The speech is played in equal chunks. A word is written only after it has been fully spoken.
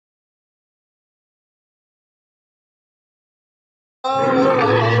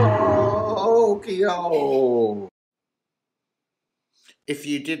Tokyo. If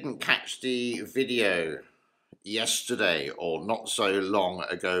you didn't catch the video yesterday or not so long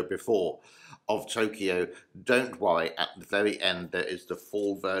ago before of Tokyo, don't worry, at the very end there is the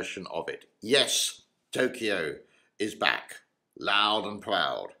full version of it. Yes, Tokyo is back, loud and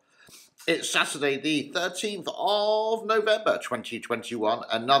proud. It's Saturday the 13th of November 2021,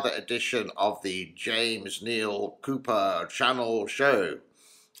 another edition of the James Neil Cooper Channel Show.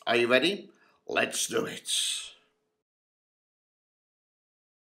 Are you ready? Let's do it.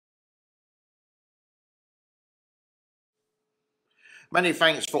 Many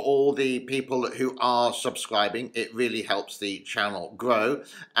thanks for all the people who are subscribing. It really helps the channel grow.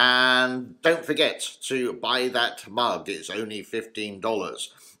 And don't forget to buy that mug. It's only $15.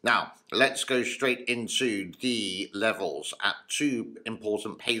 Now, let's go straight into the levels at two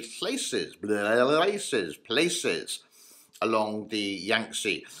important places along the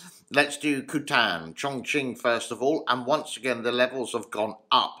Yangtze. Let's do Kutan, Chongqing first of all. And once again, the levels have gone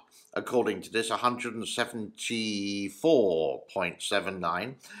up. According to this,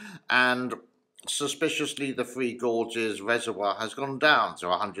 174.79, and suspiciously the Three Gorges reservoir has gone down to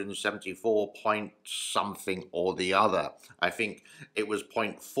 174 point something or the other. I think it was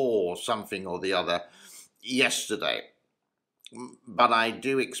 0.4 something or the other yesterday. But I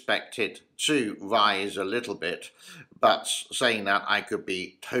do expect it to rise a little bit, but saying that, I could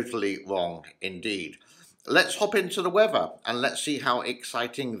be totally wrong indeed. Let's hop into the weather and let's see how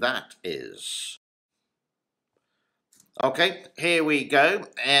exciting that is. Okay, here we go,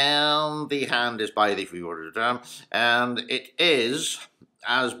 and the hand is by the Free Water Dam, and it is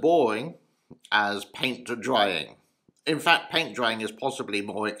as boring as paint drying. In fact, paint drying is possibly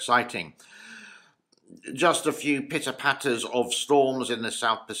more exciting. Just a few pitter-patters of storms in the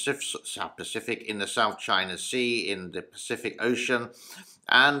South Pacific, in the South China Sea, in the Pacific Ocean,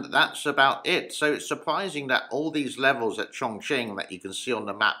 and that's about it. So it's surprising that all these levels at Chongqing that you can see on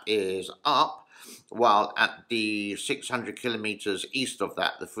the map is up, while at the 600 kilometers east of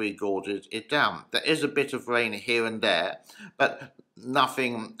that, the Three Gorges, is down. There is a bit of rain here and there, but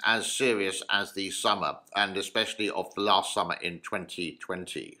nothing as serious as the summer, and especially of the last summer in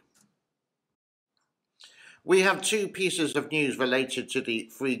 2020. We have two pieces of news related to the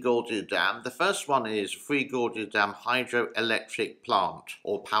Three Gorges Dam. The first one is Three Gorges Dam Hydroelectric Plant,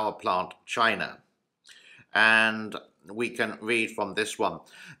 or Power Plant, China. And we can read from this one.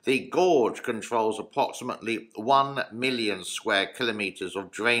 The gorge controls approximately 1 million square kilometers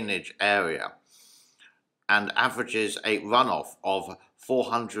of drainage area and averages a runoff of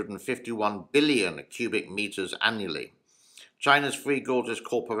 451 billion cubic meters annually. China's Three Gorges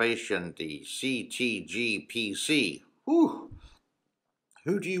Corporation, the CTGPC. Who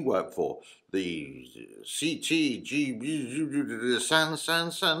do you work for? The CTG San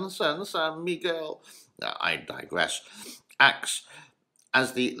Miguel. I digress. Acts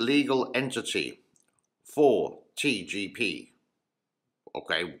as the legal entity for TGP.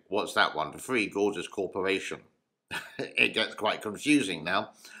 Okay, what's that one? The Three Gorges Corporation. It gets quite confusing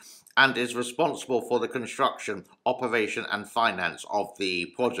now. And is responsible for the construction, operation and finance of the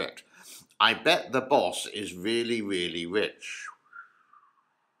project. I bet the boss is really, really rich.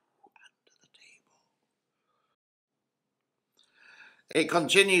 Under the table. It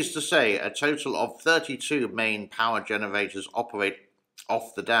continues to say a total of 32 main power generators operate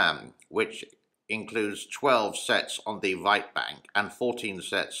off the dam, which includes 12 sets on the right bank and 14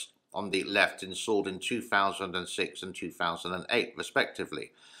 sets on the left, installed in 2006 and 2008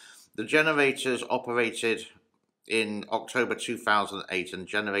 respectively. The generators operated in October 2008 and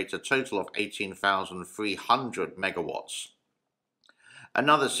generate a total of 18,300 megawatts.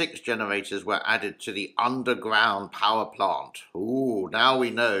 Another 6 generators were added to the underground power plant. Ooh, now we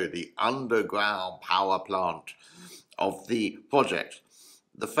know the underground power plant of the project.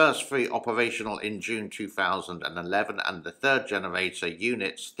 The first 3 operational in June 2011, and the third generator,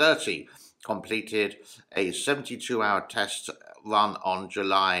 Units 30, completed a 72-hour test run on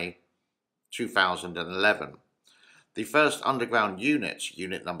July 2011. The first underground unit,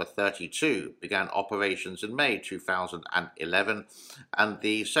 unit number 32, began operations in May 2011, and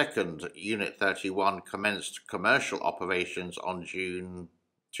the second, unit 31, commenced commercial operations on June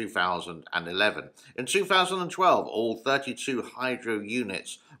 2011. In 2012, all 32 hydro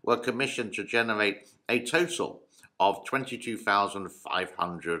units were commissioned to generate a total of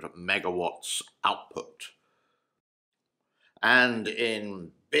 22,500 megawatts output. And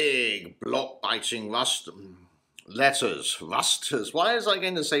in big block-biting letters, rusters. Why was I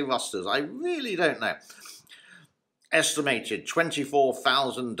going to say rusters? I really don't know. Estimated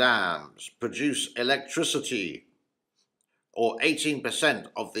 24,000 dams produce electricity or 18%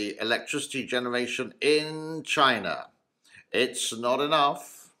 of the electricity generation in China. It's not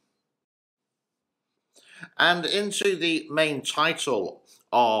enough. And into the main title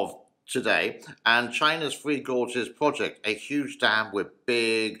of today, and China's Three Gorges project, a huge dam with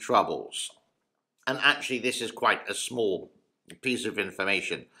big troubles. And actually, this is quite a small piece of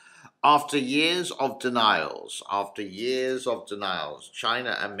information. After years of denials,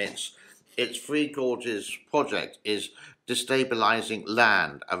 China admits its Three Gorges project is destabilizing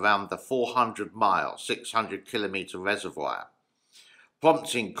land around the 400-mile, 600-kilometer reservoir,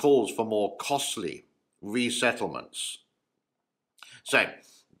 prompting calls for more costly resettlements. So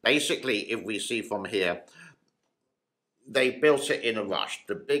basically, if we see from here, they built it in a rush.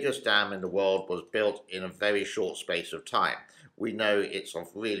 The biggest dam in the world was built in a very short space of time. We know it's of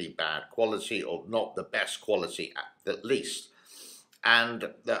really bad quality, or not the best quality at least.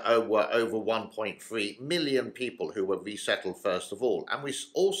 And there were over 1.3 million people who were resettled first of all. And we've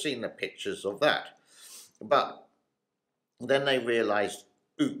all seen the pictures of that. But then they realized,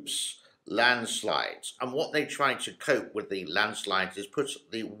 oops, landslides. And what they tried to cope with the landslides is put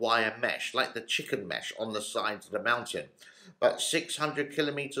the wire mesh, like the chicken mesh, on the sides of the mountain. But 600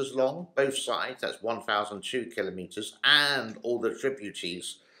 kilometers long, both sides, that's 1,002 kilometers, and all the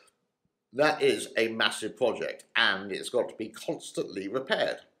tributaries. That is a massive project, and it's got to be constantly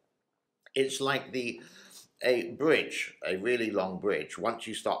repaired. It's like a bridge, a really long bridge. Once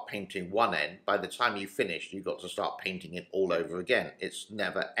you start painting one end, by the time you finish, you've got to start painting it all over again. It's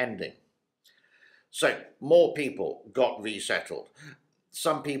never ending. So more people got resettled.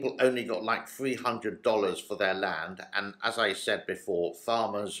 Some people only got like $300 for their land. And as I said before,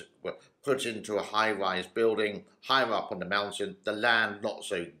 farmers were put into a high-rise building higher up on the mountain. The land not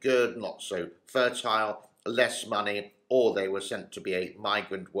so good, not so fertile, less money, or they were sent to be a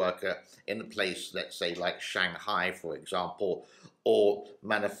migrant worker in a place, let's say like Shanghai, for example, or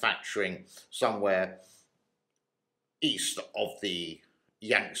manufacturing somewhere east of the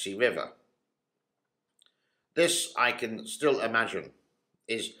Yangtze River. This, I can still imagine,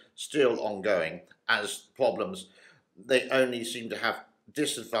 is still ongoing, as problems, they only seem to have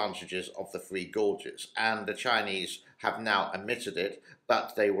disadvantages of the Three Gorges, and the Chinese have now admitted it,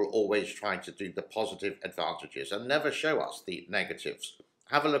 but they will always try to do the positive advantages and never show us the negatives.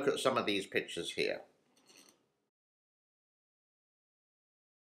 Have a look at some of these pictures here.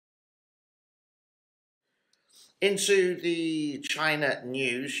 Into the China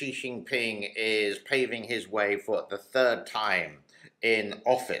news, Xi Jinping is paving his way for the third time in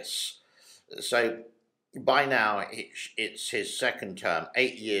office. So by now, it's his second term.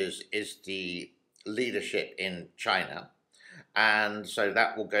 8 years is the leadership in China. And so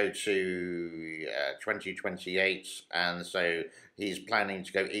that will go to 2028. And so he's planning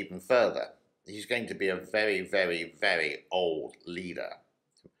to go even further. He's going to be a very, very, very old leader.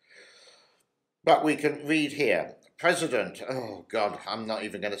 But we can read here, President, oh God, I'm not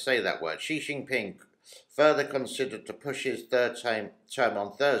even going to say that word, Xi Jinping further considered to push his third term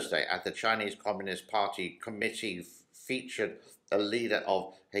on Thursday as the Chinese Communist Party committee featured a leader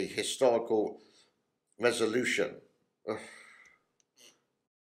of a historical resolution. Ugh.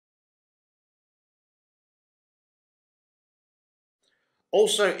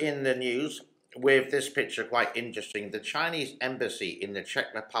 Also in the news, with this picture quite interesting, the Chinese embassy in the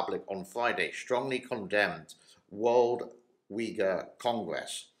Czech Republic on Friday strongly condemned World Uyghur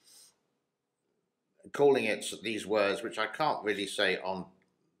Congress, calling it these words, which I can't really say on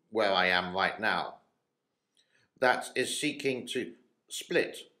where I am right now, that is seeking to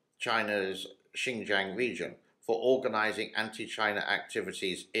split China's Xinjiang region for organizing anti-China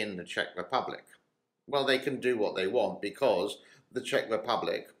activities in the Czech Republic. Well, they can do what they want because the Czech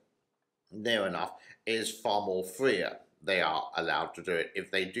Republic, near enough, is far more freer. They are allowed to do it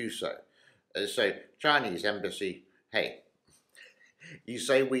if they do so. So Chinese embassy, hey, you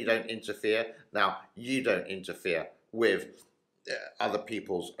say we don't interfere, now you don't interfere with other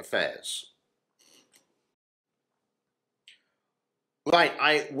people's affairs. Right,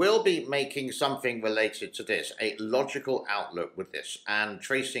 I will be making something related to this, a logical outlook with this, and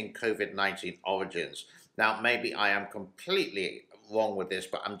tracing COVID-19 origins. Now, maybe I am completely wrong with this,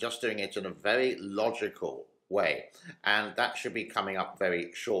 but I'm just doing it in a very logical way, and that should be coming up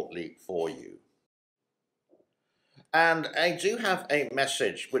very shortly for you. And I do have a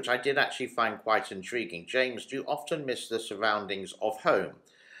message which I did actually find quite intriguing. James, do you often miss the surroundings of home?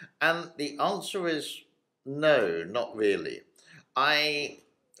 And the answer is no, not really. I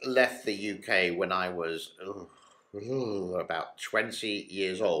left the UK when I was about 20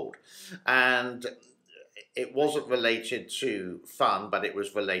 years old, and it wasn't related to fun, but it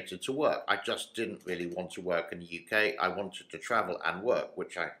was related to work. I just didn't really want to work in the UK. I wanted to travel and work,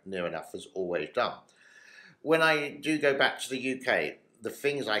 which I near enough has always done. When I do go back to the UK, the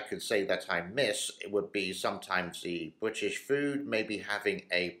things I could say that I miss, it would be sometimes the British food, maybe having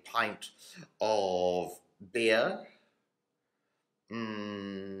a pint of beer,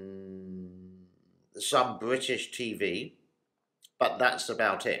 some British TV, but that's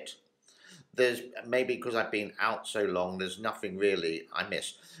about it. There's maybe because I've been out so long, there's nothing really I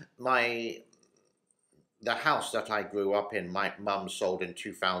miss. The house that I grew up in, my mum sold in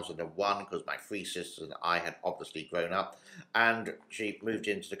 2001 because my three sisters and I had obviously grown up, and she moved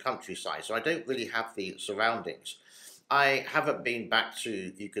into the countryside. So I don't really have the surroundings. I haven't been back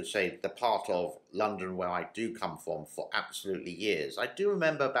to, you could say, the part of London where I do come from for absolutely years. I do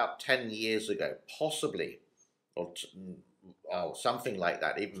remember about 10 years ago, possibly, or something like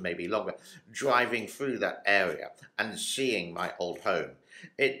that, even maybe longer, driving through that area and seeing my old home.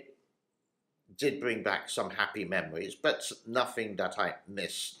 It did bring back some happy memories, but nothing that I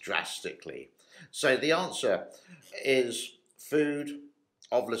miss drastically. So the answer is food,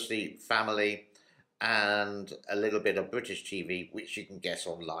 obviously family, and a little bit of British TV, which you can get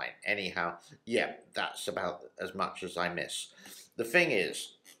online. Anyhow, yeah, that's about as much as I miss. The thing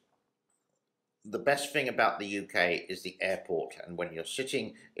is, the best thing about the UK is the airport, and when you're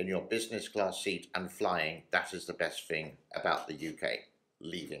sitting in your business class seat and flying, that is the best thing about the UK,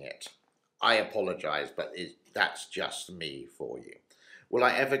 leaving it. I apologise, but that's just me for you. Will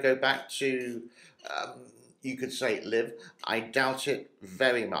I ever go back to, you could say, live? I doubt it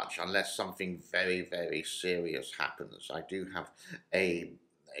very much, unless something very, very serious happens. I do have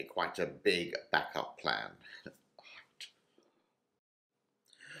quite a big backup plan.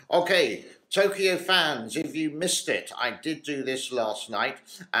 Okay, Tokyo fans, if you missed it, I did do this last night,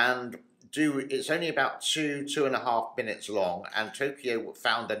 and it's only about 2.5 minutes long, and Tokyo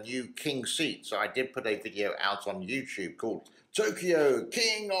found a new king seat, so I did put a video out on YouTube called Tokyo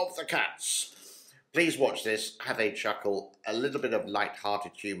King of the Cats. Please watch this, have a chuckle, a little bit of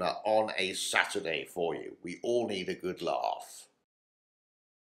light-hearted humour on a Saturday for you. We all need a good laugh.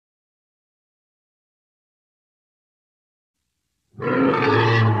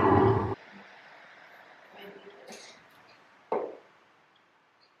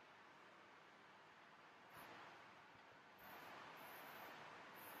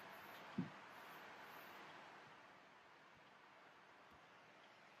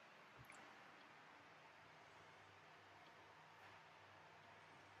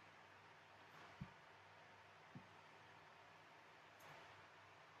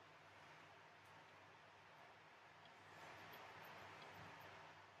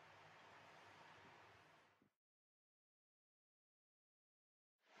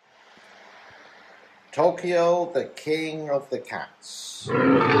 Tokyo, the king of the cats.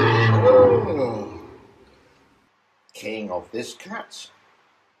 Oh. King of this cat.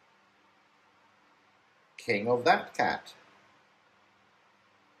 King of that cat.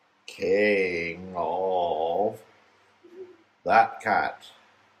 King of that cat.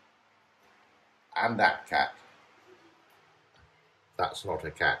 And that cat. That's not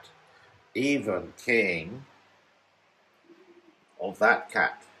a cat. Even king of that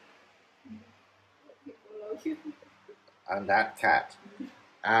cat. And that cat.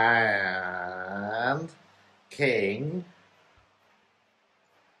 And king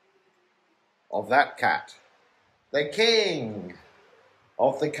of that cat. The king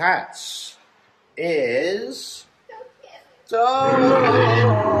of the cats is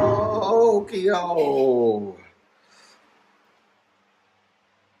Tokyo.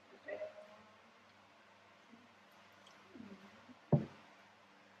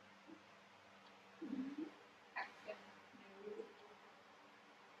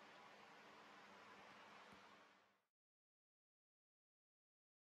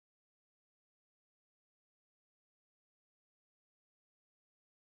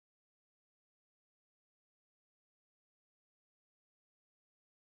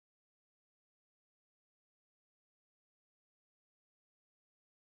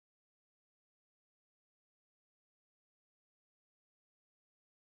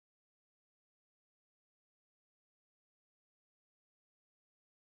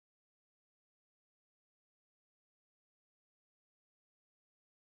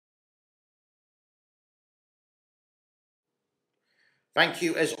 Thank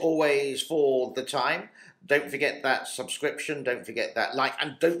you, as always, for the time. Don't forget that subscription, don't forget that like,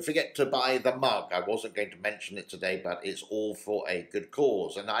 and don't forget to buy the mug. I wasn't going to mention it today, but it's all for a good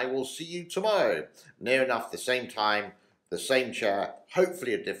cause. And I will see you tomorrow, near enough the same time, the same chair,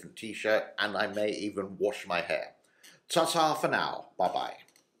 hopefully a different t-shirt, and I may even wash my hair. Ta-ta for now. Bye-bye.